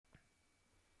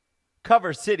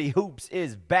Cover City Hoops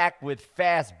is back with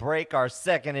Fast Break, our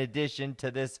second edition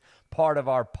to this part of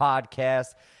our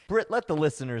podcast. Britt, let the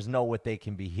listeners know what they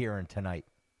can be hearing tonight.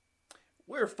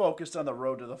 We're focused on the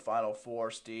road to the Final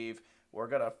Four, Steve. We're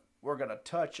gonna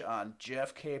touch on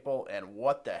Jeff Capel and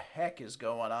what the heck is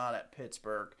going on at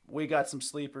Pittsburgh. We got some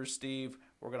sleepers, Steve.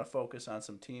 We're gonna focus on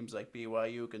some teams like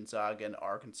BYU, Gonzaga, and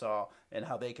Arkansas, and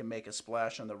how they can make a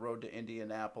splash on the road to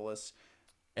Indianapolis.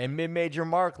 And Mid-Major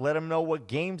Mark, let them know what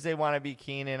games they want to be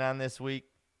keying in on this week.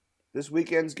 This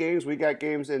weekend's games, we got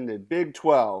games in the Big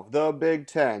 12, the Big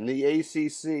 10, the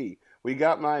ACC. We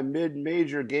got my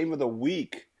mid-major game of the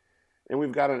week. And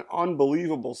we've got an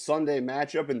unbelievable Sunday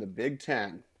matchup in the Big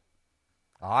 10.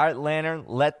 All right, Lantern,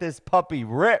 let this puppy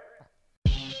rip.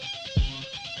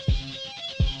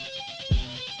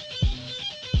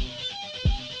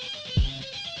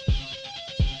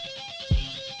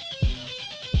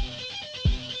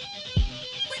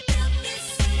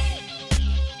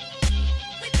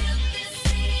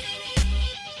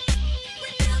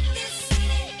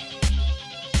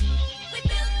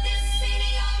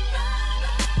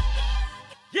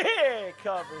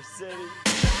 Cover City.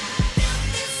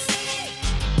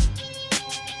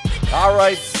 All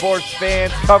right, sports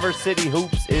fans, Cover City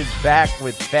Hoops is back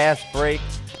with Fast Break.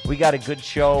 We got a good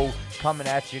show coming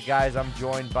at you guys. I'm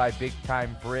joined by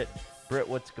big-time Britt. Britt,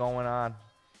 what's going on?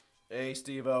 Hey,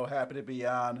 Steve-O, happy to be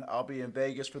on. I'll be in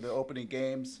Vegas for the opening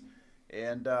games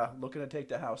and looking to take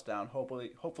the house down.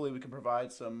 Hopefully we can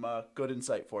provide some good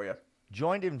insight for you.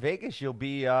 Joined in Vegas, you'll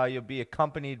be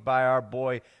accompanied by our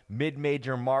boy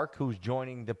Mid-Major Mark, who's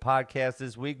joining the podcast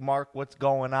this week. Mark, what's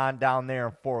going on down there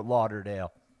in Fort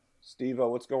Lauderdale? Steve-O,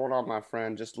 what's going on, my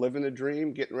friend? Just living the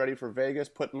dream, getting ready for Vegas,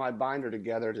 putting my binder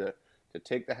together to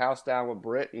take the house down with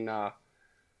Britt and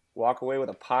walk away with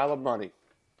a pile of money.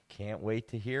 Can't wait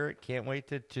to hear it. Can't wait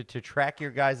to track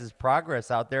your guys'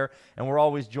 progress out there. And we're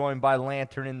always joined by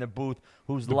Lantern in the booth,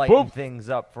 who's lighting things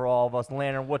up for all of us.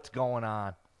 Lantern, what's going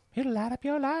on? It'll light up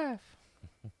your life.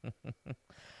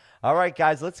 All right,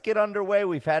 guys, let's get underway.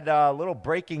 We've had a little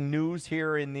breaking news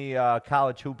here in the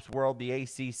college hoops world, the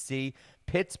ACC.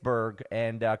 Pittsburgh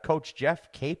and Coach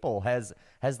Jeff Capel has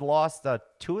lost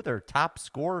two of their top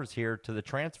scorers here to the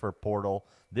transfer portal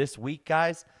this week,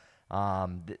 guys.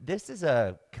 This is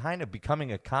a kind of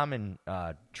becoming a common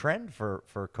trend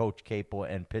for Coach Capel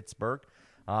and Pittsburgh.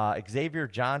 Xavier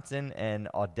Johnson and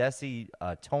Odesi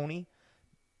Tony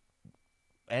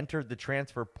entered the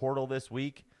transfer portal this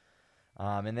week.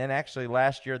 And then actually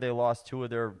last year they lost two of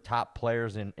their top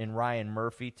players in Ryan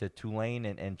Murphy to Tulane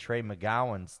and Trey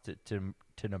McGowans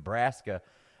to Nebraska.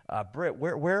 Britt,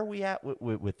 where are we at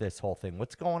with this whole thing?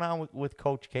 What's going on with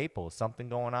Coach Capel? Is something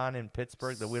going on in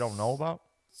Pittsburgh that we don't know about?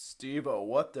 Steve-O,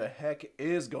 what the heck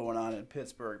is going on in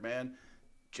Pittsburgh, man?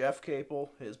 Jeff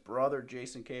Capel, his brother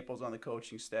Jason Capel's on the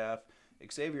coaching staff.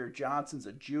 Xavier Johnson's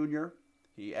a junior.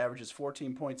 He averages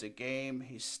 14 points a game.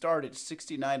 He started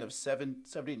 69 of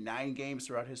 79 games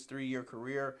throughout his 3-year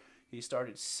career. He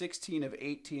started 16 of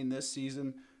 18 this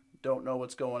season. Don't know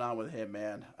what's going on with him,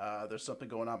 man. There's something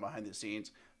going on behind the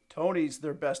scenes. Tony's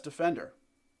their best defender.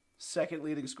 Second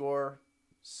leading scorer.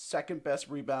 Second best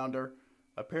rebounder.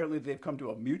 Apparently they've come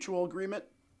to a mutual agreement.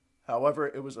 However,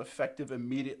 it was effective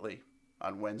immediately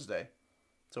on Wednesday.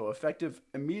 So effective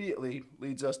immediately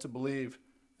leads us to believe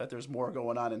that there's more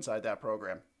going on inside that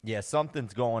program. Yeah,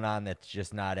 something's going on that's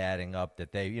just not adding up.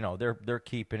 That they're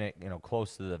keeping it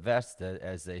close to the vest,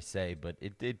 as they say, but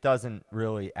it doesn't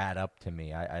really add up to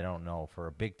me. I don't know, for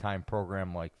a big time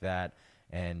program like that,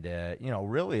 and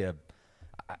really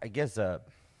I guess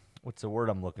what's the word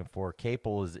I'm looking for?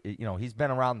 Capel is he's been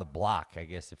around the block, I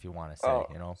guess, if you want to say.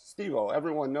 Steve-O,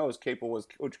 everyone knows Capel was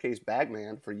Coach K's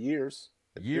bagman for years.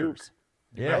 Years.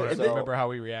 Yeah, Yeah, remember how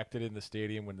he reacted in the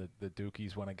stadium when the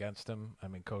Dukies went against him? I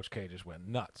mean, Coach K just went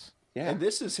nuts. Yeah. And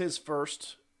this is his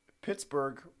first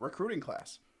Pittsburgh recruiting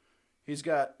class. He's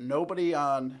got nobody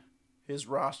on his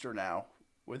roster now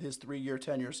with his 3-year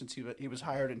tenure since he was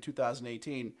hired in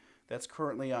 2018 that's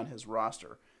currently on his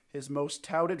roster. His most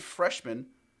touted freshman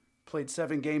played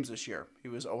 7 games this year. He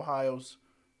was Ohio's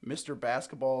Mr.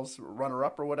 Basketball's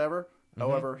runner-up or whatever. Mm-hmm.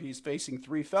 However, he's facing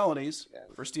 3 felonies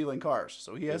for stealing cars,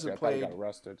 so he hasn't played. He got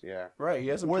arrested. Yeah, right. He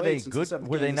hasn't Were played they since good? the 7th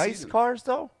Were game they of the nice season. cars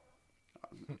though?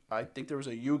 I think there was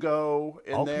a Yugo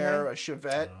in there, a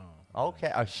Chevette. Okay,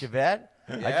 a Chevette.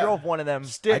 Yeah. I drove one of them.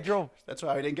 Stick. I drove. That's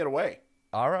why I didn't get away.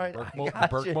 All right,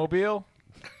 Burkemobile?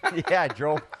 Yeah, I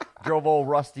drove old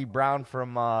Rusty Brown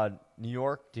from New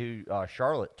York to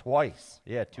Charlotte twice.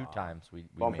 Yeah, 2 times. We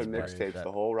bumping made mixtapes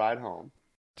the whole ride home.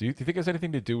 Do you think it has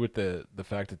anything to do with the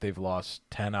fact that they've lost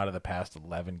 10 out of the past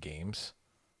 11 games?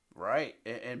 Right.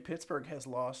 And Pittsburgh has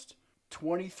lost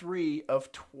 23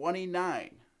 of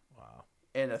 29 Wow.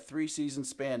 in a 3-season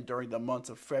span during the months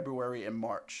of February and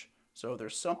March. So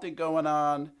there's something going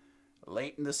on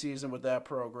late in the season with that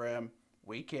program.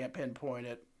 We can't pinpoint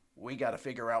it. We got to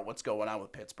figure out what's going on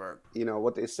with Pittsburgh. You know,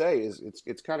 what they say is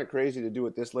it's kind of crazy to do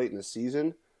it this late in the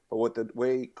season, but with the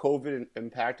way COVID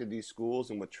impacted these schools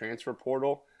and with transfer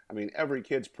portal, I mean, every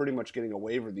kid's pretty much getting a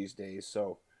waiver these days.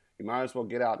 So you might as well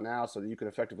get out now so that you can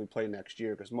effectively play next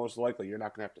year, because most likely you're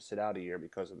not going to have to sit out a year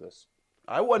because of this.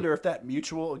 I wonder if that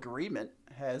mutual agreement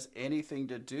has anything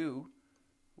to do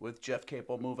with Jeff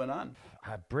Capel moving on.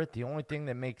 Britt, the only thing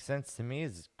that makes sense to me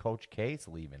is Coach K's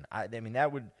leaving. I mean,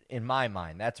 that would, in my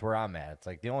mind, that's where I'm at. It's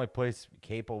like the only place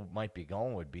Capel might be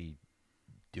going would be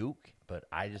Duke, but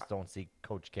I just don't see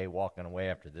Coach K walking away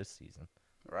after this season.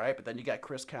 Right, but then you got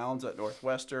Chris Collins at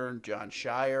Northwestern, John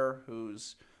Shire,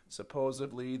 who's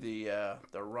supposedly the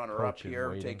runner-up Coach in here,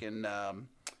 waiting. taking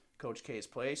Coach K's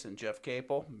place, and Jeff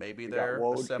Capel. Maybe You they're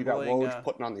got assembling. Woj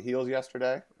putting on the heels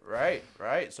yesterday. Right.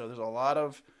 So there's a lot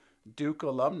of Duke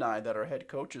alumni that are head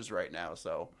coaches right now.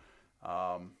 So,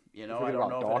 I Forget don't about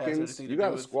know if it has Dawkins. anything to You do got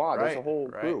a with, squad. That's a right, whole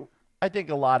right. crew. I think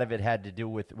a lot of it had to do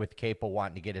with Capel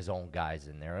wanting to get his own guys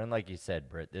in there. And like you said,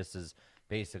 Britt, this is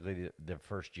basically the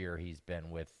first year he's been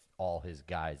with all his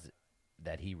guys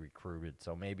that he recruited.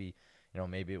 So maybe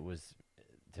it was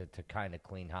to kind of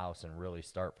clean house and really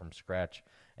start from scratch.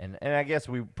 And I guess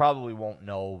we probably won't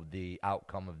know the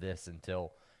outcome of this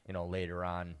until, later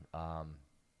on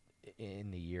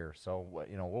in the year. So,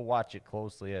 we'll watch it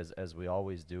closely as we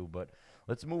always do. But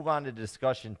let's move on to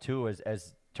discussion too,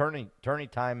 as turning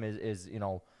time is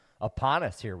upon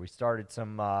us here. We started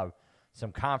some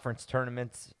conference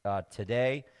tournaments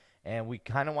today, and we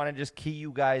kind of want to just key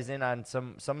you guys in on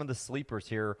some of the sleepers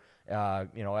here,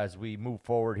 as we move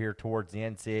forward here towards the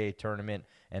NCAA tournament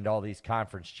and all these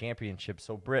conference championships.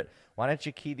 So, Britt, why don't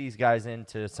you key these guys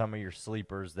into some of your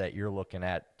sleepers that you're looking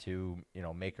at to,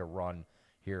 make a run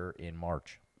here in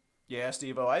March? Yeah,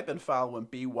 Steve-O, I've been following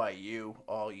BYU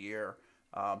all year.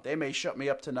 They may shut me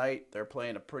up tonight. They're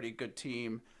playing a pretty good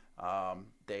team.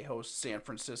 They host San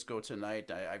Francisco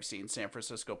tonight. I've seen San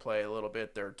Francisco play a little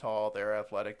bit. They're tall, they're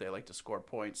athletic, they like to score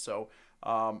points. So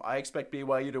I expect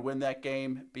BYU to win that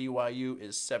game. BYU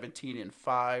is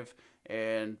 17-5,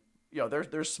 and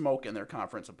there's smoke in their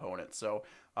conference opponents. So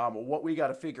what we got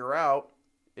to figure out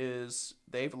is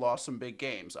they've lost some big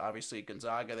games. Obviously,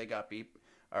 Gonzaga, they got beat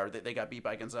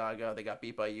by Gonzaga. They got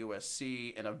beat by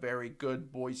USC and a very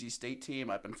good Boise State team.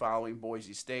 I've been following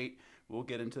Boise State. We'll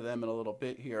get into them in a little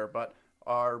bit here. But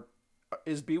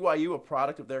is BYU a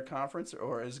product of their conference,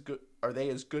 or are they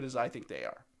as good as I think they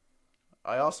are?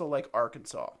 I also like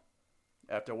Arkansas.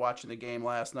 After watching the game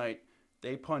last night,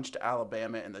 they punched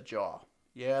Alabama in the jaw.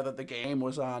 Yeah, that the game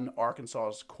was on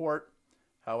Arkansas's court.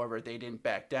 However, they didn't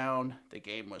back down. The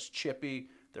game was chippy.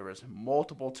 There was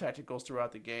multiple technicals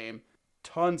throughout the game.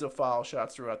 Tons of foul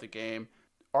shots throughout the game.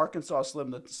 Arkansas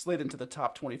slid into the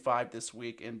top 25 this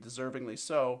week, and deservingly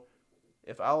so.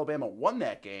 If Alabama won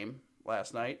that game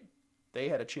last night, they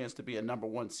had a chance to be a number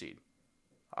 1 seed.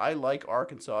 I like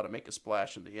Arkansas to make a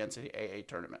splash in the NCAA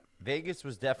tournament. Vegas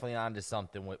was definitely onto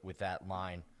something with that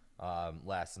line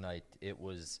last night. It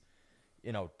was,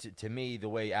 to me, the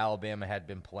way Alabama had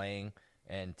been playing,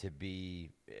 and to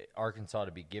be Arkansas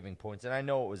to be giving points. And I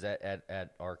know it was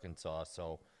at Arkansas,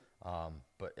 so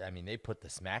but I mean, they put the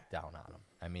smackdown on them.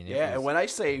 I mean, and when I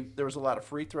say there was a lot of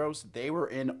free throws, they were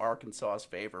in Arkansas's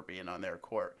favor being on their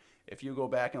court. If you go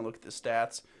back and look at the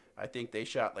stats, I think they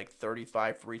shot like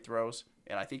 35 free throws,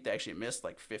 and I think they actually missed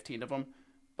like 15 of them.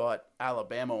 But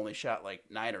Alabama only shot like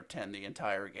 9 or 10 the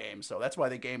entire game, so that's why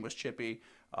the game was chippy.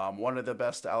 One of the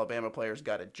best Alabama players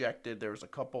got ejected. There was a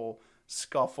couple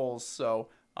scuffles, so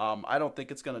I don't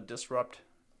think it's going to disrupt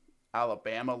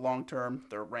Alabama long term.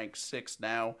 They're ranked 6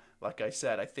 now. Like I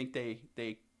said, I think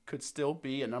they could still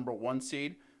be a number 1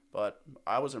 seed, but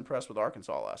I was impressed with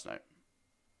Arkansas last night.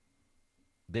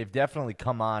 They've definitely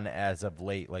come on as of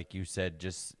late, like you said,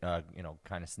 just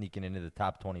kind of sneaking into the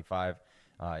top 25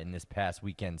 in this past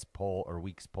week's poll.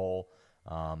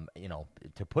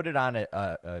 To put it on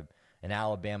an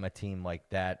Alabama team like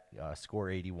that, score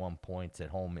 81 points at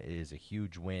home is a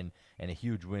huge win, and a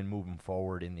huge win moving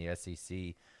forward in the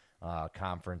SEC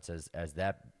conference as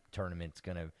that tournament's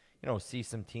going to see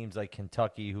some teams like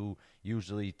Kentucky, who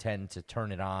usually tend to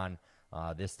turn it on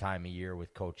this time of year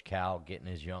with Coach Cal getting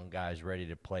his young guys ready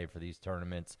to play for these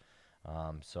tournaments.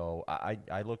 So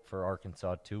I look for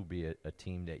Arkansas to be a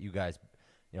team that you guys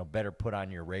better put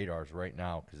on your radars right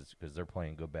now, because they're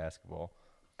playing good basketball.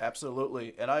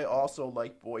 Absolutely. And I also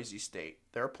like Boise State.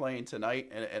 They're playing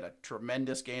tonight in a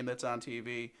tremendous game that's on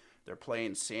TV. They're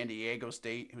playing San Diego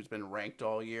State, who's been ranked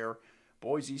all year.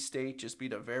 Boise State just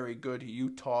beat a very good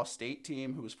Utah State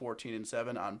team who was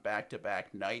 14-7 on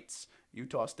back-to-back nights.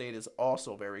 Utah State is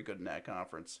also very good in that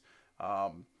conference.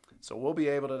 So we'll be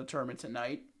able to determine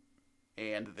tonight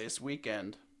and this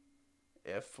weekend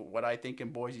if what I think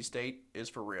in Boise State is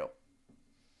for real.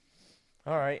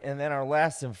 All right, and then our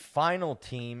last and final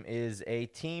team is a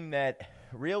team that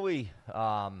really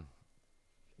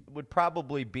would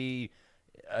probably be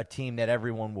a team that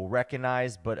everyone will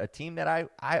recognize, but a team that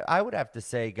I would have to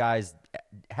say, guys,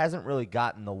 hasn't really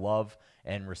gotten the love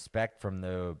and respect from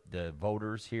the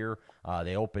voters here.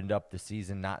 They opened up the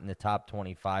season not in the top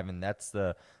 25, and that's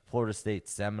the Florida State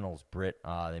Seminoles, Britt.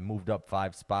 They moved up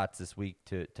 5 spots this week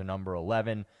to number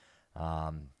 11.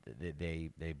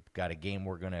 They've got a game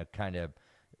we're going to kind of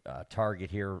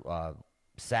target here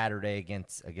Saturday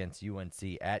against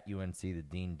UNC at UNC,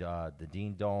 the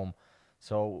Dean Dome.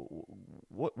 So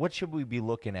what should we be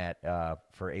looking at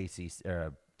for ACC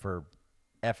for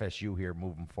FSU here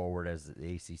moving forward as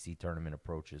the ACC tournament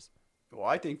approaches? Well,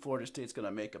 I think Florida State's going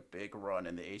to make a big run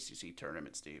in the ACC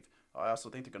tournament, Steve. I also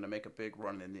think they're going to make a big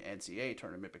run in the NCAA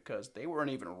tournament because they weren't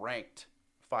even ranked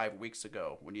 5 weeks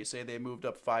ago. When you say they moved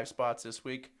up 5 spots this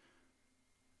week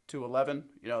to 11,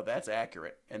 that's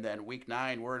accurate. And then week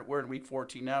 9, we're in week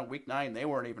 14 now. Week 9, they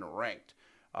weren't even ranked.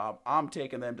 I'm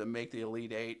taking them to make the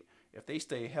Elite 8. If they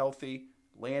stay healthy,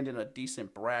 land in a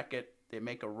decent bracket, they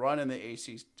make a run in the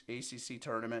ACC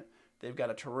tournament, they've got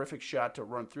a terrific shot to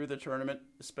run through the tournament,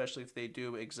 especially if they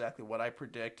do exactly what I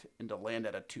predict and to land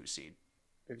at a 2 seed.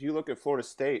 If you look at Florida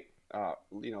State,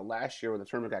 last year when the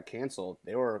tournament got canceled,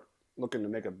 they were looking to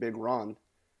make a big run.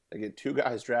 They get 2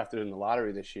 guys drafted in the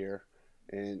lottery this year,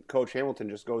 and Coach Hamilton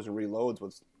just goes and reloads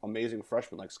with amazing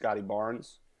freshmen like Scotty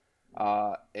Barnes.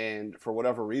 And for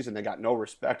whatever reason, they got no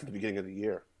respect at the beginning of the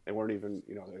year. They weren't even,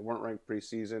 they weren't ranked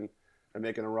preseason. They're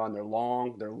making a run. They're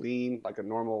long. They're lean, like a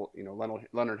normal,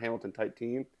 Leonard Hamilton type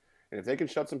team. And if they can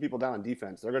shut some people down on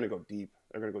defense, they're going to go deep.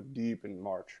 They're going to go deep in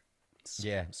March.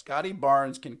 Yeah. Scotty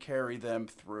Barnes can carry them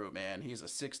through, man. He's a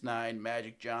 6'9",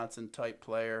 Magic Johnson type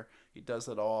player. He does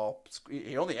it all.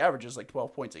 He only averages like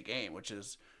 12 points a game, which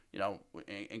is,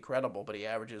 incredible. But he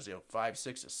averages,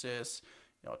 5-6 assists,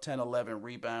 10, 11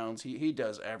 rebounds. He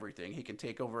does everything. He can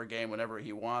take over a game whenever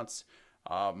he wants.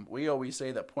 We always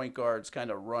say that point guards kind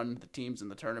of run the teams in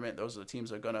the tournament. Those are the teams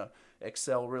that are going to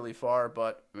excel really far.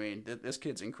 But, this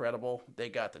kid's incredible. They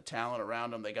got the talent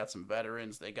around him. They got some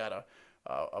veterans. They got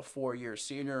a 4-year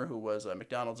senior who was a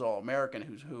McDonald's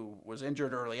All-American who was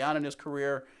injured early on in his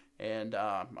career. And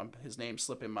his name's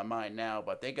slipping my mind now.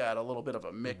 But they got a little bit of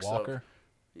a mix Walker? of...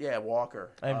 Yeah,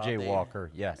 Walker. Walker,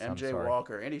 yes. MJ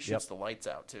Walker, and he shoots the lights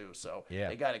out too. So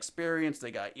They got experience,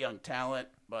 they got young talent,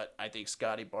 but I think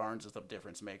Scotty Barnes is the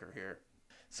difference maker here.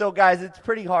 So, guys, it's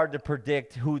pretty hard to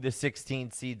predict who the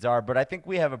 16 seeds are, but I think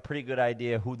we have a pretty good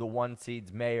idea who the 1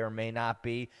 seeds may or may not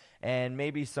be, and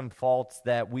maybe some faults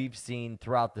that we've seen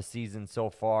throughout the season so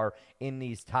far in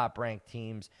these top-ranked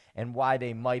teams and why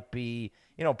they might be,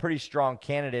 pretty strong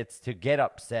candidates to get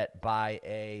upset by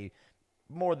a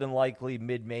more than likely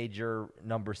mid-major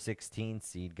number 16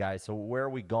 seed, guys. So where are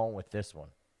we going with this one?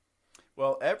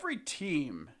 Well, every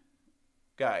team,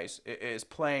 guys, is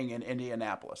playing in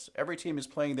Indianapolis. Every team is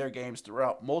playing their games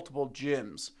throughout multiple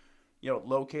gyms,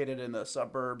 located in the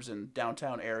suburbs and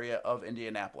downtown area of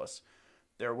Indianapolis.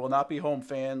 There will not be home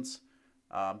fans.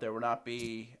 There will not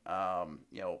be,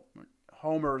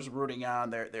 homers rooting on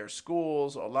their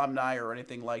schools, alumni, or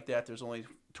anything like that. There's only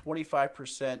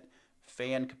 25%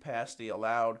 fan capacity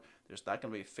allowed. There's not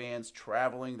going to be fans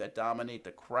traveling that dominate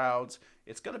the crowds.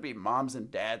 It's going to be moms and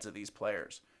dads of these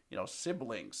players,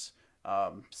 siblings,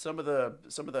 some of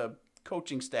the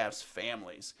coaching staff's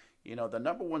families. The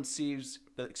number 1 seeds,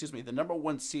 the number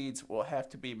 1 seeds will have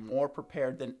to be more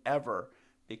prepared than ever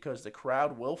because the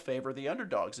crowd will favor the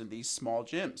underdogs in these small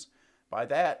gyms. By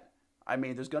that,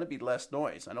 there's going to be less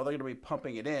noise. I know they're going to be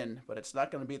pumping it in, but it's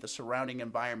not going to be the surrounding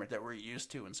environment that we're used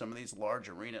to in some of these large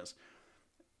arenas.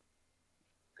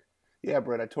 Yeah,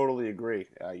 Brett, I totally agree.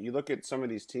 You look at some of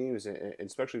these teams,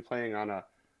 especially playing on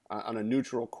a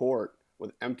neutral court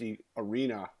with empty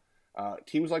arena.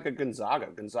 Teams like a Gonzaga.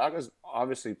 Gonzaga's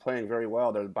obviously playing very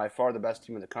well. They're by far the best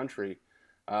team in the country.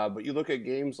 But you look at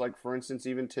games like, for instance,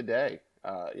 even today.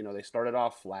 They started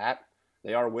off flat.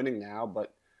 They are winning now,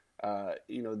 but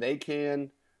they can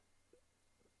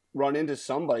run into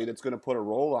somebody that's going to put a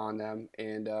roll on them,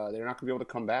 and they're not going to be able to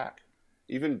come back.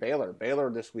 Even Baylor. Baylor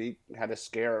this week had a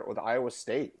scare with Iowa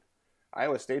State.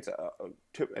 Iowa State's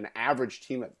an average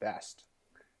team at best,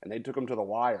 and they took them to the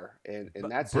wire. And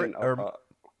that's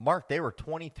Mark, they were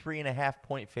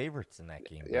 23.5-point favorites in that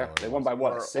game. Yeah, Baylor they was. won by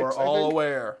what? We're, 6. we're I all think?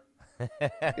 aware.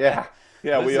 Yeah,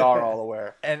 yeah, we Listen, are all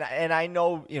aware. And I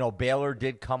know, Baylor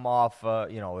did come off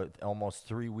almost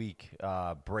 3-week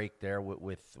break there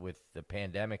with the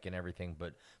pandemic and everything,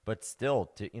 but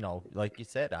still, like you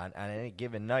said, on any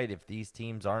given night, if these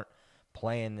teams aren't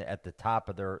playing at the top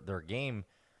of their game,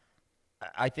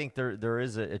 I think there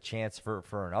is a chance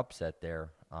for an upset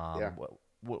there. Yeah.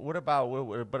 What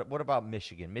about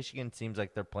Michigan? Michigan seems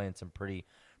like they're playing some pretty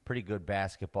good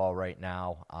basketball right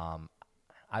now.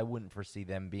 I wouldn't foresee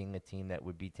them being a team that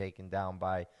would be taken down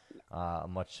by a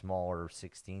much smaller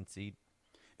 16 seed.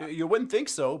 You wouldn't think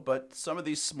so, but some of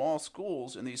these small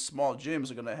schools and these small gyms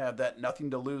are going to have that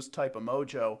nothing to lose type of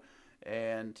mojo.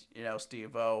 And,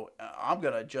 Steve-O, I'm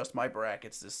going to adjust my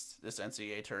brackets this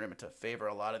NCAA tournament to favor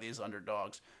a lot of these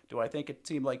underdogs. Do I think a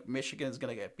team like Michigan is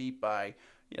going to get beat by,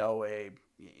 a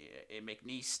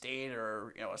McNeese State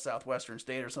or, a Southwestern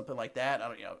State or something like that?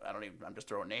 I'm just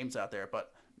throwing names out there,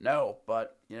 but no.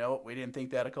 But, we didn't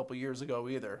think that a couple years ago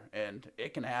either. And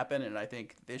it can happen, and I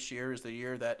think this year is the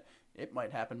year that it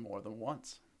might happen more than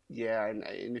once. Yeah, and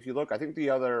if you look, I think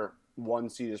the other 1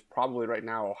 seed is probably right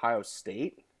now Ohio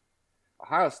State.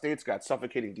 Ohio State's got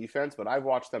suffocating defense, but I've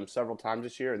watched them several times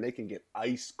this year, and they can get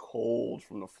ice cold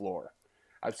from the floor.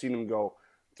 I've seen them go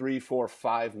 3, 4,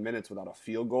 5 minutes without a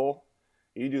field goal.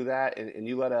 You do that, and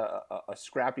you let a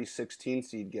scrappy 16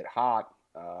 seed get hot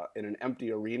in an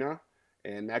empty arena,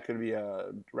 and that could be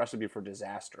a recipe for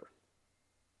disaster.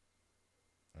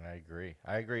 I agree.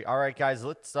 All right, guys,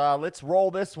 let's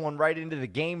roll this one right into the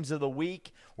games of the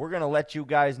week. We're going to let you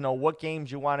guys know what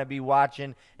games you want to be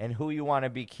watching and who you want to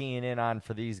be keying in on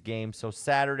for these games. So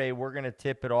Saturday, we're going to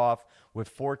tip it off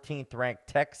with 14th ranked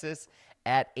Texas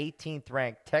at 18th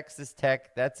ranked Texas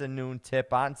Tech. That's a noon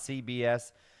tip on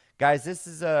CBS. Guys, this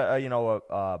is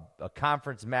a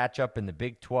conference matchup in the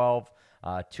Big 12.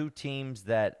 Two teams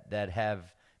that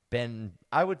have been,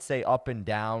 I would say, up and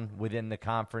down within the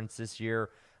conference this year.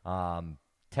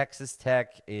 Texas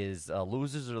Tech is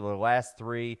losers of their last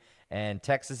 3, and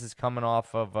Texas is coming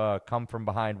off of a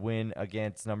come-from-behind win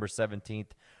against number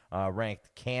 17th ranked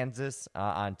Kansas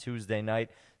on Tuesday night.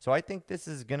 So I think this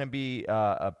is going to be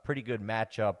a pretty good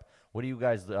matchup. What are you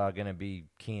guys going to be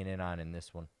keying in on in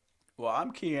this one? Well,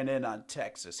 I'm keying in on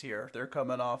Texas here. They're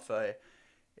coming off a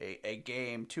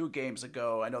game 2 games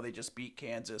ago. I know they just beat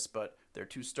Kansas, but their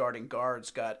 2 starting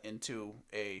guards got into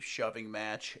a shoving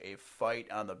match, a fight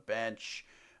on the bench,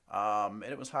 and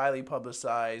it was highly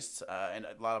publicized, and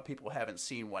a lot of people haven't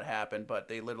seen what happened, but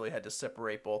they literally had to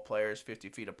separate both players 50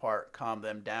 feet apart, calm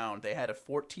them down. They had a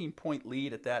 14-point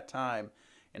lead at that time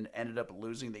and ended up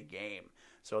losing the game.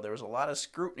 So there was a lot of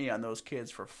scrutiny on those kids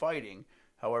for fighting.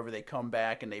 However, they come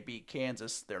back and they beat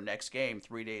Kansas their next game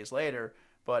 3 days later.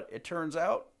 But it turns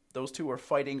out those 2 were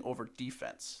fighting over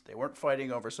defense. They weren't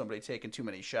fighting over somebody taking too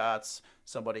many shots,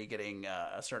 somebody getting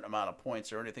a certain amount of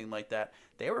points or anything like that.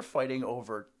 They were fighting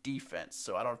over defense.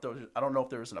 So I don't know if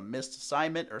there was a missed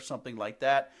assignment or something like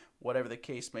that. Whatever the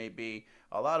case may be,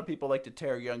 a lot of people like to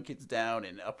tear young kids down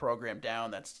and a program down.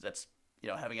 That's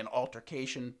having an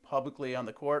altercation publicly on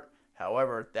the court.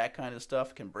 However, that kind of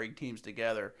stuff can bring teams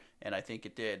together, and I think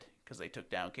it did because they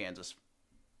took down Kansas.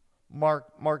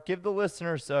 Mark, give the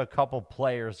listeners a couple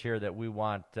players here that we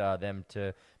want them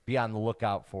to be on the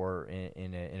lookout for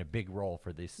in a big role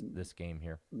for this game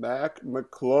here. Mac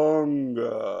McClung.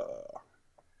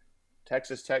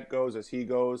 Texas Tech goes as he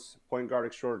goes. Point guard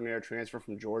extraordinaire, transfer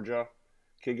from Georgia.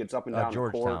 Kid gets up and down the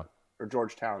court. Or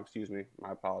Georgetown, excuse me.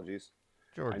 My apologies.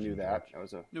 George. I knew that. That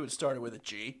was a. Knew it started with a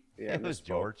G. Yeah, it was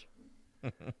George.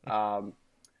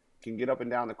 Can get up and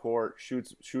down the court,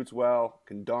 shoots well,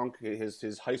 can dunk.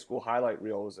 His high school highlight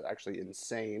reel is actually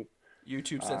insane.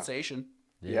 YouTube sensation.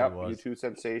 Yep, YouTube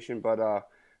sensation. But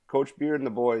Coach Beard and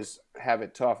the boys have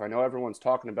it tough. I know everyone's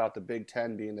talking about the Big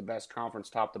Ten being the best conference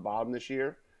top to bottom this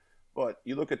year, but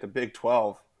you look at the Big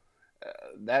 12,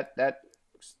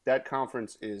 that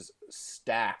conference is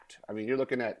stacked. I mean, you're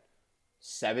looking at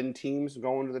 7 teams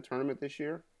going to the tournament this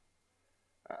year.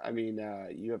 I mean,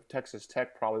 you have Texas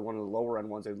Tech, probably one of the lower end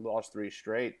ones. They've lost 3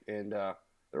 straight, and they're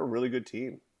a really good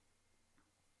team.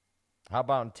 How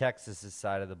about on Texas's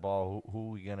side of the ball?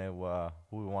 Who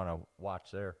we want to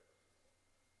watch there?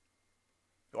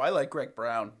 Well, I like Greg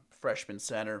Brown, freshman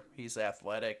center. He's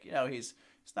athletic. He's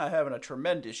not having a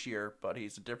tremendous year, but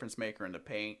he's a difference maker in the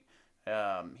paint.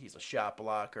 He's a shot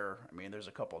blocker. I mean, there's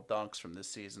a couple of dunks from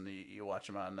this season. You watch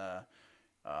him on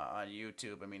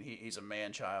YouTube. I mean, he's a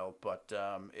man-child, but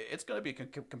it's going to be a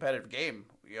competitive game,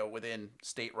 within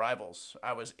state rivals.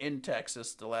 I was in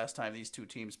Texas the last time these 2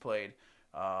 teams played.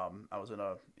 I was in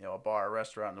a bar or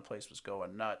restaurant, and the place was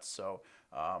going nuts. So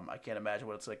I can't imagine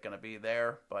what it's like going to be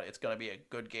there, but it's going to be a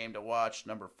good game to watch.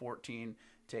 Number 14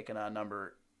 taking on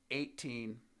number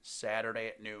 18 Saturday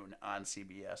at noon on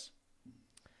CBS.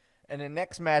 And the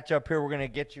next matchup here we're going to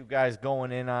get you guys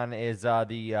going in on is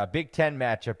the Big Ten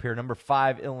matchup here. Number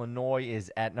 5, Illinois,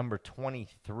 is at number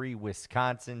 23,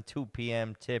 Wisconsin. 2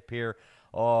 p.m. tip here.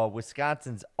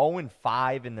 Wisconsin's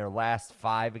 0-5 in their last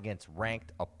 5 against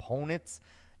ranked opponents.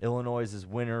 Illinois is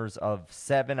winners of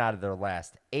 7 out of their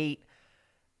last 8.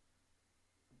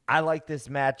 I like this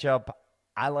matchup.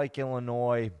 I like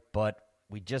Illinois, but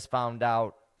we just found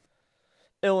out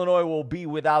Illinois will be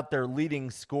without their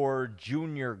leading scorer,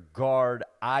 junior guard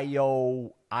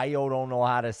Ayo don't know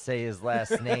how to say his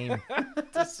last name.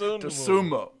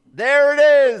 Dosunmu. There it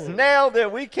is. Nailed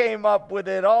it. We came up with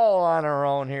it all on our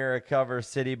own here at Cover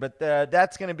City, but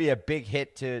that's going to be a big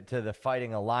hit to the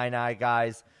Fighting Illini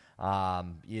guys.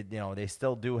 You know, they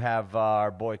still do have our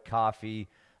boy Coffee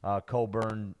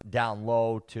Coburn down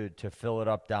low to fill it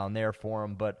up down there for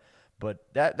him, but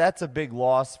that's a big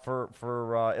loss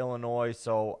for Illinois,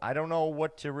 so I don't know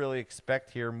what to really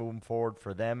expect here moving forward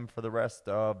for them for the rest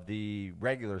of the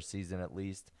regular season at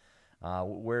least.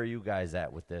 Where are you guys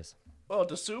at with this? Well,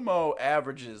 Dosunmu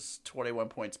averages 21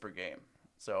 points per game,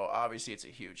 so obviously it's a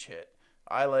huge hit.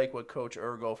 I like what Coach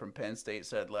Urgo from Penn State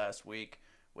said last week.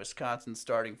 Wisconsin's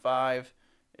starting 5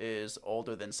 is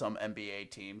older than some NBA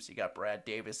teams. You got Brad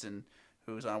Davison,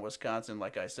 who's on Wisconsin,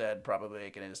 like I said, probably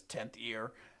in his 10th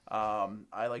year.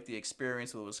 I like the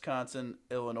experience with Wisconsin.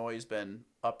 Illinois has been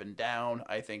up and down.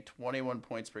 I think 21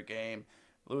 points per game,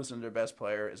 losing their best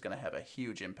player, is going to have a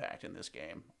huge impact in this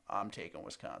game. I'm taking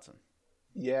Wisconsin.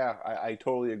 Yeah, I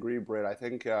totally agree, Britt. I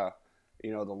think the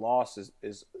loss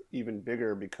is even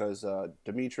bigger because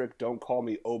Dimitrik, don't call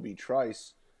me Obi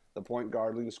Trice, the point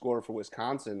guard leading scorer for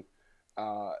Wisconsin.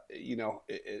 The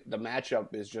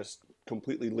matchup is just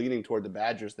completely leaning toward the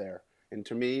Badgers there. And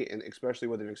to me, and especially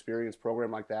with an experienced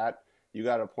program like that, you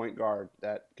got a point guard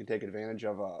that can take advantage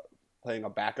of playing a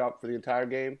backup for the entire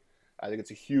game. I think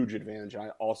it's a huge advantage. I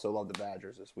also love the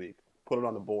Badgers this week. Put it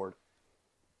on the board.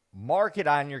 Mark it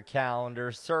on your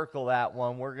calendar. Circle that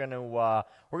one. We're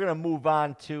gonna move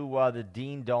on to the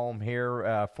Dean Dome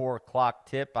here. 4:00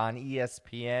 tip on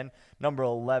ESPN. Number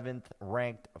 11th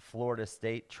ranked Florida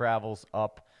State travels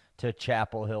up to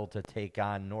Chapel Hill to take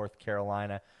on North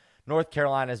Carolina. North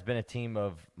Carolina has been a team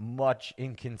of much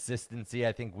inconsistency.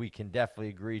 I think we can definitely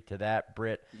agree to that,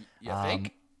 Britt. You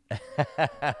think?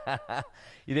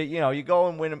 You go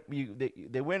and win.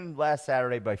 They win last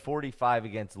Saturday by 45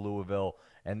 against Louisville,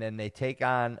 and then they take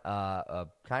on a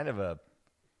kind of a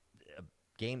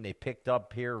game they picked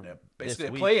up here. Yeah, basically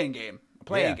this week. a playing game.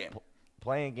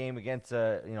 Playing game against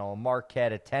a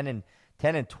Marquette, a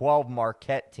 10-12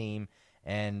 Marquette team,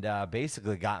 and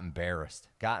basically got embarrassed.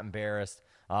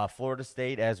 Florida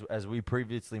State, as we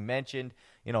previously mentioned,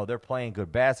 they're playing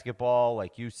good basketball,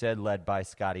 like you said, led by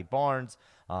Scotty Barnes.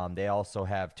 They also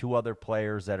have 2 other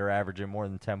players that are averaging more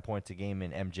than 10 points a game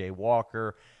in MJ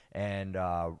Walker and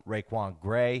Raekwon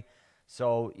Gray.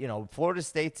 So, Florida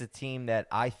State's a team that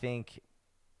I think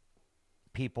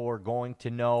people are going to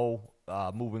know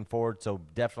moving forward. So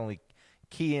definitely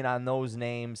key in on those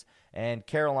names. And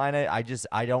Carolina,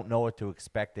 I don't know what to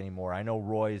expect anymore. I know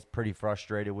Roy is pretty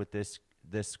frustrated with this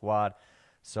squad.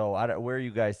 So where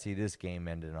you guys see this game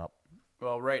ending up?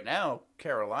 Well, right now,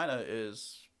 Carolina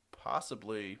is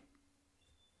possibly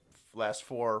last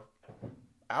 4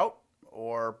 out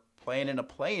or playing in a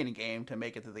play-in game to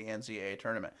make it to the NCAA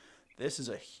tournament. This is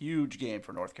a huge game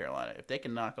for North Carolina. If they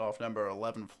can knock off number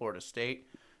 11 Florida State,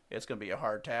 it's going to be a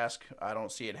hard task. I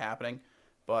don't see it happening.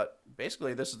 But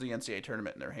basically, this is the NCAA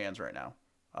tournament in their hands right now.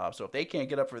 So if they can't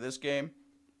get up for this game,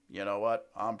 you know what?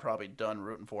 I'm probably done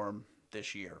rooting for them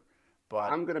this year.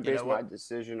 But I'm going to base my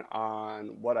decision on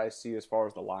what I see as far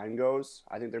as the line goes.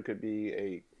 I think there could be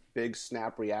a big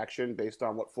snap reaction based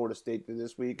on what Florida State did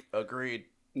this week. Agreed.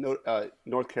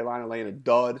 North Carolina laying a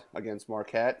dud against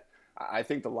Marquette. I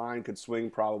think the line could swing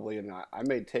probably, and I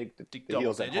may take the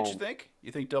Heels at home. Double digits,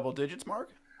 you think double digits,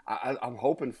 Mark? I'm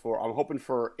hoping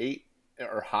for 8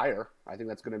 or higher. I think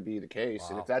that's going to be the case. Wow.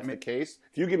 And if that's the case,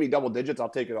 if you give me double digits, I'll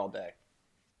take it all day.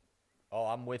 Oh,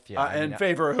 I'm with you. In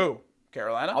favor of who?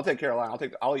 Carolina? I'll take Carolina.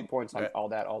 I'll eat points on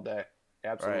all day.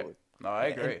 Absolutely. Right. No, I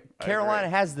agree. Carolina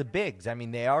has the bigs. I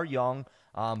mean, they are young.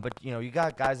 But, you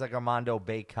got guys like Armando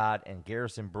Bacot and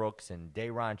Garrison Brooks and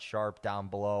Dayron Sharp down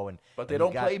below. But they and you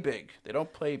don't got- play big. They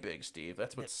don't play big, Steve.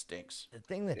 That's what stinks. The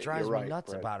thing that You're drives me right, nuts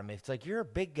Brett. about him, it's like you're a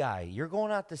big guy. You're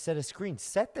going out to set a screen.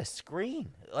 Set the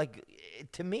screen. Like,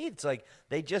 to me, it's like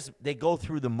they go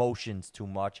through the motions too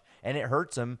much, and it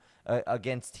hurts them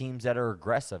against teams that are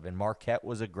aggressive. And Marquette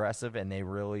was aggressive, and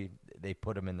they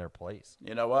put them in their place.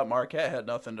 You know what? Marquette had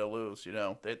nothing to lose.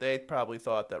 They probably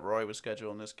thought that Roy was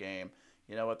scheduling this game.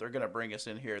 You know what? They're going to bring us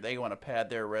in here. They want to pad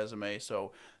their resume,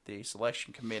 so the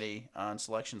selection committee on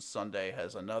Selection Sunday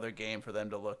has another game for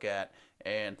them to look at,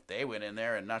 and they went in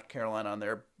there and knocked Carolina on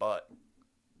their butt.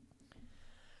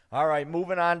 All right,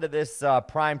 moving on to this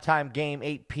primetime game,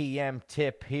 8 p.m.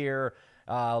 tip here.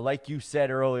 Like you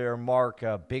said earlier, Mark,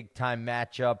 a big-time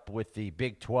matchup with the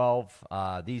Big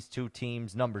 12. These two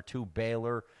teams, number 2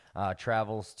 Baylor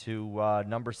travels to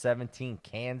number 17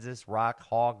 Kansas, Rock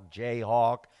Hawk,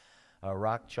 Jayhawk.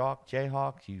 Rock Chalk,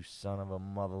 Jayhawks, you son of a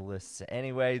motherless.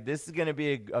 Anyway, this is going to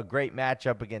be a great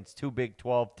matchup against two Big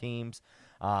 12 teams.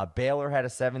 Baylor had a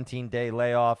 17-day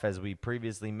layoff, as we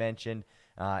previously mentioned,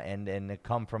 and a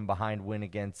come-from-behind win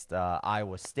against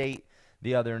Iowa State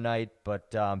the other night.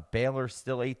 But Baylor's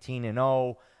still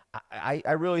 18-0.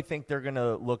 I really think they're going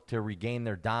to look to regain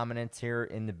their dominance here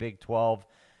in the Big 12.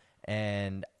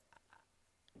 And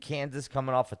Kansas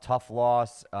coming off a tough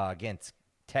loss against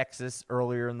Texas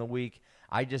earlier in the week.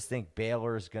 I just think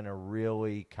Baylor is going to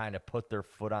really kind of put their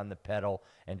foot on the pedal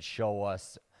and show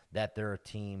us that they're a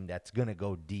team that's going to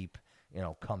go deep,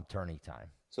 come tourney time.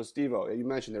 So, Steve-O, you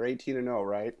mentioned they're 18-0,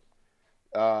 right?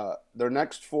 Their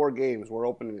next 4 games, we're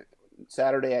opening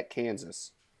Saturday at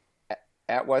Kansas,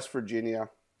 at West Virginia,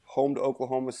 home to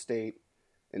Oklahoma State,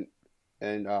 and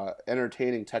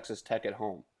entertaining Texas Tech at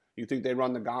home. You think they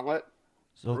run the gauntlet?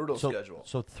 Brutal schedule.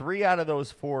 So 3 out of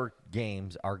those 4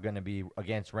 games are going to be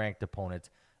against ranked opponents.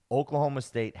 Oklahoma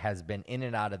State has been in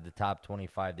and out of the top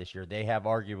 25 this year. They have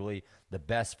arguably the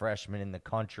best freshman in the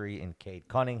country in Cade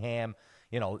Cunningham.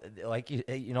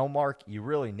 Mark, you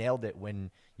really nailed it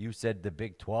when you said the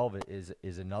Big 12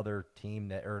 is another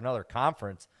team or another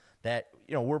conference that,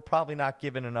 we're probably not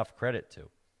giving enough credit to.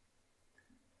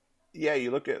 Yeah,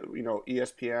 you look at,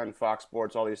 ESPN, Fox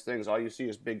Sports, all these things. All you see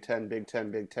is Big 10, Big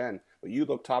 10, Big 10. But you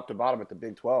look top to bottom at the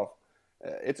Big 12.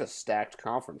 It's a stacked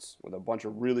conference with a bunch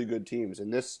of really good teams.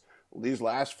 And these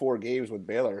last 4 games with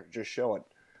Baylor just show it.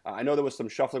 I know there was some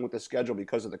shuffling with the schedule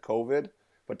because of the COVID,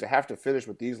 but to have to finish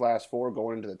with these last 4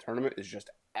 going into the tournament is just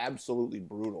absolutely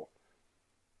brutal.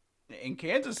 And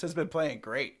Kansas has been playing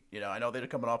great. I know they're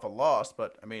coming off a loss,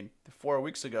 but, 4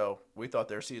 weeks ago, we thought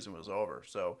their season was over.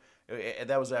 So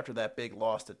that was after that big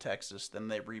loss to Texas. Then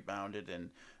they rebounded, and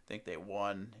I think they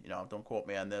won. Don't quote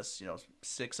me on this,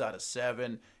 6 out of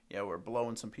 7. We're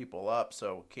blowing some people up.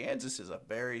 So Kansas is a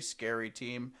very scary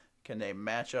team. Can they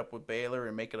match up with Baylor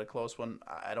and make it a close one?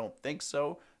 I don't think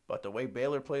so. But the way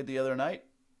Baylor played the other night,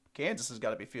 Kansas has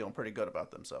got to be feeling pretty good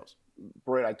about themselves.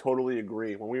 Brett, I totally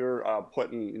agree. When we were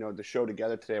putting the show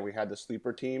together today, we had the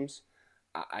sleeper teams.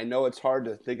 I know it's hard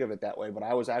to think of it that way, but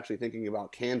I was actually thinking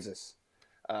about Kansas.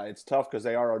 It's tough because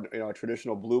they are a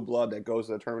traditional blue blood that goes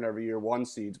to the tournament every year, 1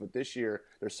 seeds. But this year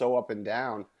they're so up and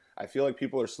down. I feel like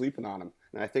people are sleeping on them,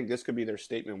 and I think this could be their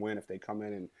statement win if they come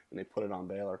in and they put it on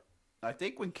Baylor. I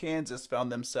think when Kansas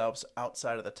found themselves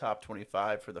outside of the top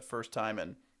 25 for the first time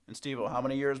in Steve-O, how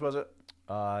many years was it?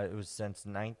 It was since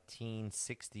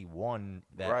 1961.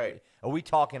 Right. Are we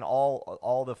talking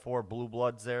all the 4 blue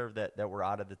bloods there that were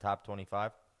out of the top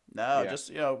 25? No, Yeah. just,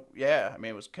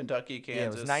 it was Kentucky, Kansas. Yeah,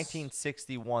 it was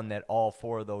 1961 that all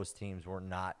 4 of those teams were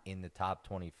not in the top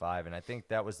 25. And I think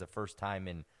that was the first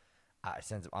time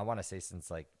since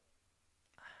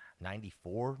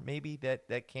 94 maybe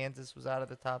that Kansas was out of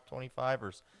the top 25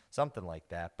 or something like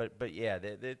that. But yeah,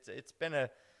 it's been a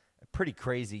pretty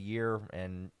crazy year,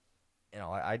 and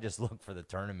I just look for the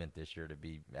tournament this year to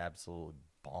be absolutely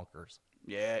bonkers.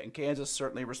 Yeah, and Kansas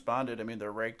certainly responded.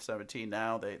 They're ranked 17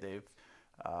 now. They've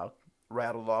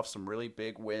rattled off some really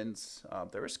big wins.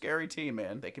 They're a scary team,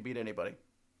 man. They could beat anybody.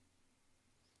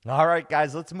 All right,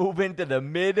 guys, let's move into the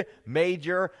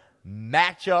mid-major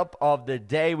matchup of the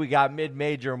day. We got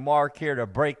mid-major Mark here to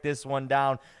break this one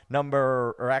down. They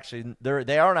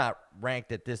are not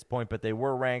ranked at this point, but they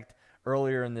were ranked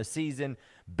earlier in the season.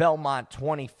 Belmont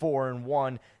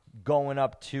 24-1 going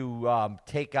up to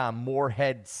take on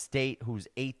Morehead State, who's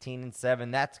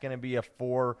 18-7. That's going to be a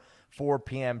 4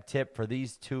 p.m. tip for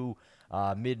these two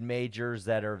mid-majors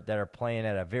that are playing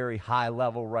at a very high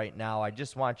level right now. I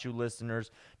just want you listeners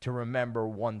to remember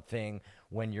one thing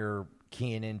when you're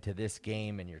keying into this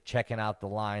game and you're checking out the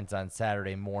lines on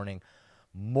Saturday morning.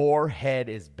 more head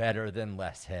is better than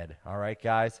less head. All right,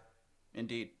 guys?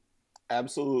 Indeed.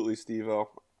 Absolutely, Steve-O.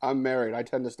 I'm married. I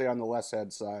tend to stay on the less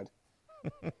head side.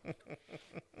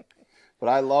 But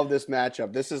I love this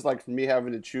matchup. This is like me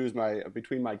having to choose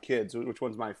between my kids, which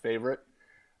one's my favorite.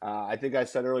 I think I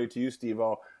said earlier to you,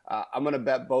 Steve-O, I'm going to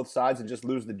bet both sides and just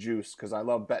lose the juice because I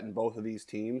love betting both of these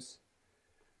teams.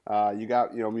 You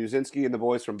got, Muszynski and the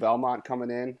boys from Belmont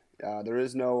coming in. There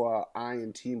is no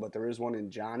Iron team, but there is one in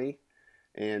Johnny.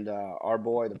 And our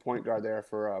boy, the point guard there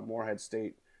for Moorhead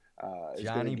State, is going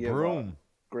Johnny to give Broom.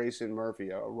 Grayson Murphy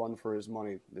a run for his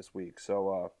money this week.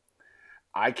 So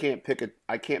I can't pick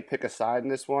a side in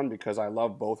this one because I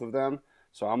love both of them.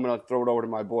 So I'm going to throw it over to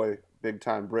my boy, big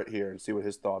time Britt here, and see what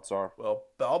his thoughts are. Well,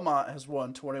 Belmont has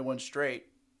won 21 straight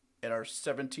and are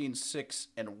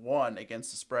 17-6-1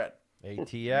 against the spread.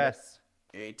 ATS.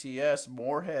 ATS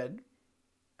Moorhead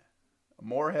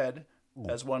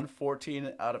has won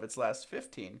 14 out of its last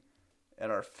 15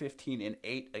 and are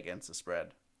 15-8 against the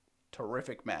spread.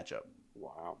 Terrific matchup.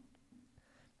 Wow.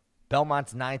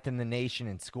 Belmont's ninth in the nation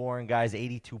in scoring, guys,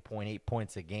 82.8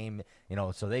 points a game,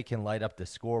 so they can light up the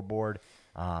scoreboard.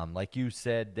 Like you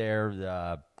said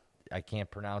there, I can't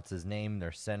pronounce his name,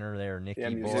 their center there, Nicky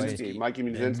Muszynski, Boy. Mikey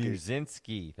Muszynski.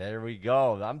 Muszynski, there we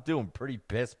go. I'm doing pretty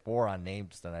piss poor on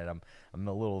names tonight. I'm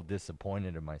a little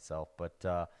disappointed in myself.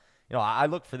 But, I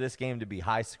look for this game to be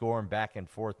high-scoring,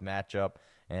 back-and-forth matchup.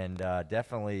 And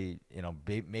definitely,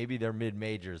 maybe they're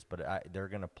mid-majors, but they're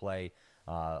going to play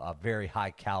a very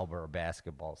high caliber of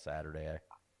basketball Saturday.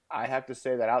 I have to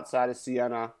say that outside of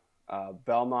Siena,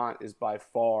 Belmont is by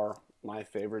far my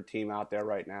favorite team out there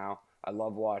right now. I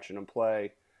love watching them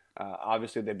play.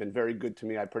 Obviously, they've been very good to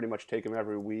me. I pretty much take them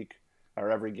every week or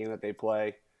every game that they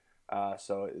play.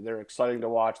 So they're exciting to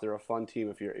watch. They're a fun team.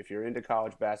 If you're into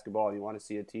college basketball and you want to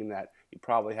see a team that you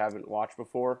probably haven't watched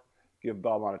before, give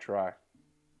Belmont a try.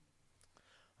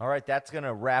 All right, that's going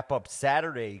to wrap up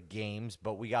Saturday games,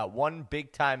 but we got one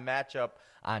big-time matchup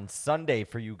on Sunday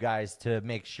for you guys to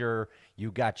make sure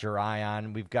you got your eye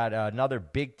on. We've got another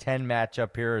Big Ten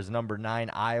matchup here as number 9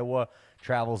 Iowa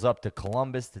travels up to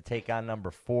Columbus to take on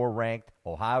number 4 ranked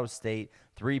Ohio State,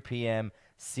 3 p.m.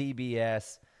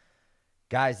 CBS.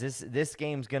 Guys, this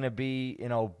game's going to be,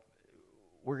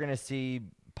 we're going to see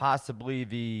possibly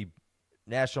the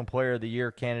National Player of the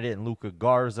Year candidate in Luka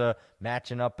Garza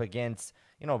matching up against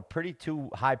pretty two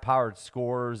high-powered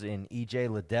scorers in E.J.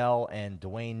 Liddell and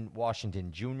Dwayne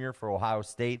Washington Jr. for Ohio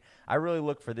State. I really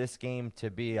look for this game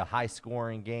to be a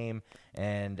high-scoring game,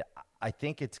 and I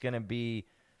think it's going to be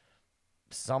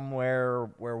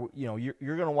somewhere where you're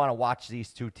going to want to watch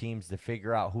these two teams to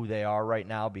figure out who they are right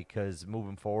now, because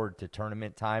moving forward to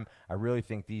tournament time, I really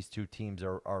think these two teams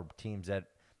are teams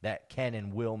that can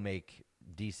and will make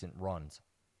decent runs.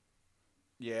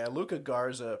 Yeah, Luka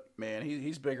Garza, man,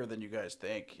 he's bigger than you guys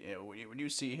think. When you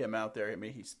see him out there, I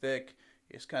mean, he's thick.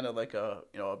 He's kind of like a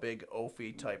big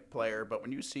Ophie type player. But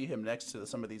when you see him next to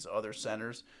some of these other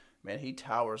centers, man, he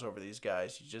towers over these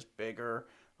guys. He's just bigger.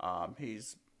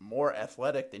 He's more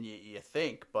athletic than you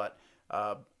think. But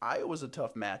Iowa's a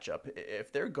tough matchup.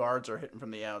 If their guards are hitting from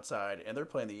the outside and they're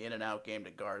playing the in and out game to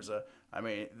Garza, I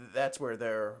mean, that's where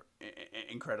they're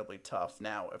incredibly tough.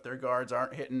 Now, if their guards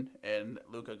aren't hitting and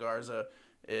Luka Garza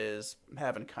is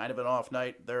having kind of an off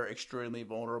night, they're extremely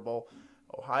vulnerable.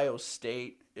 Ohio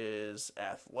State is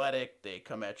athletic. They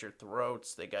come at your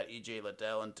throats. They got E.J.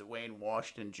 Liddell and Dwayne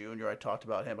Washington Jr. I talked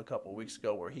about him a couple weeks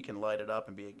ago, where he can light it up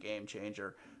and be a game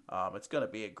changer. It's going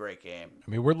to be a great game.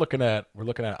 I mean, we're looking at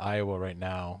Iowa right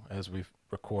now as we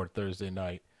record Thursday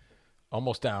night,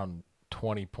 almost down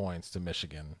 20 points to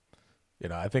Michigan.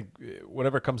 I think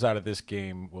whatever comes out of this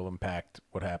game will impact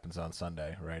what happens on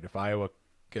Sunday, right? If Iowa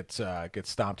gets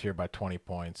stomped here by 20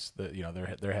 points,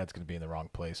 their head's going to be in the wrong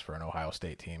place for an Ohio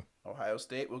State team. Ohio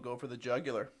State will go for the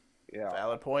jugular. Yeah.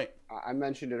 Valid point. I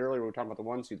mentioned it earlier. We were talking about the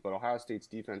 1 seeds, but Ohio State's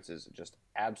defense is just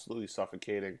absolutely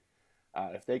suffocating.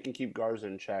 If they can keep Garza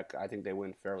in check, I think they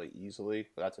win fairly easily.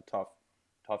 But that's a tough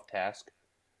task.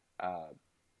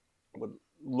 But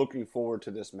looking forward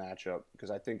to this matchup,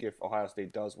 because I think if Ohio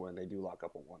State does win, they do lock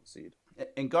up a 1 seed.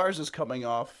 And Garza's coming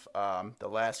off the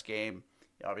last game.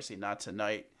 Obviously not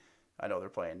tonight. I know they're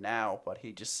playing now, but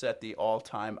he just set the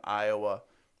all-time Iowa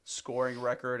scoring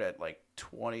record at like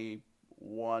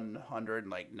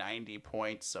 2,190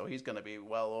 points. So he's going to be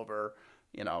well over,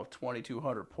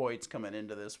 2,200 points coming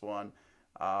into this one.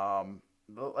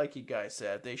 Like you guys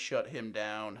said, they shut him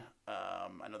down.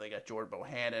 I know they got Jordan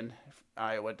Bohannon. If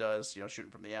Iowa does,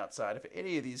 shooting from the outside. If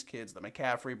any of these kids, the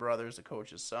McCaffrey brothers, the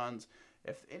coach's sons,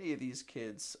 if any of these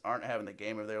kids aren't having the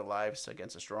game of their lives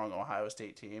against a strong Ohio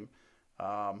State team,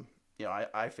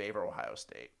 I favor Ohio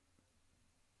State.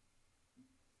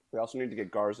 We also need to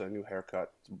get Garza a new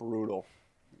haircut. It's brutal.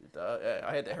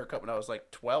 I had the haircut when I was like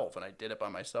 12, and I did it by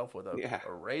myself with a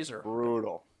razor.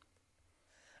 Brutal.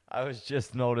 I was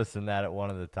just noticing that at one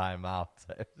of the timeouts.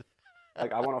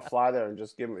 Like, I want to fly there and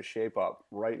just give him a shape up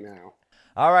right now.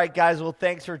 All right, guys. Well,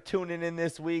 thanks for tuning in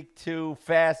this week to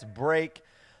Fast Break.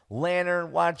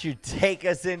 Lantern, why don't you take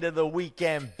us into the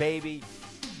weekend, baby?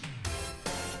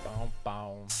 Boom,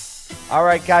 boom. All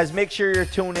right, guys. Make sure you're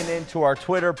tuning in to our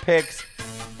Twitter picks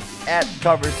at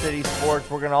Cover City Sports.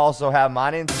 We're going to also have them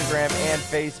on Instagram and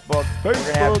Facebook. We're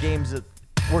going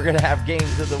to have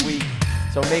games of the week.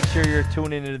 So make sure you're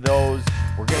tuning into those.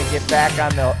 We're going to get back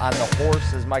on the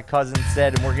horse, as my cousin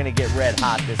said, and we're going to get red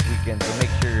hot this weekend. So make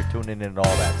sure you're tuning in to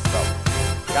all that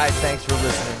stuff. Guys, thanks for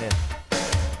listening in.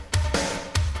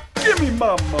 Give me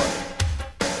my money.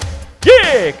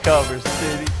 Yeah, Cover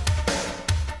City.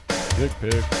 Dick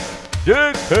pic.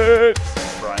 Dick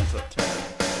pics. Brian's up 10.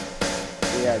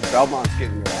 Yeah, Belmont's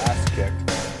getting your ass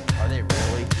kicked. Are they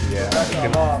really? Yeah.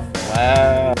 Come off.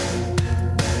 Wow.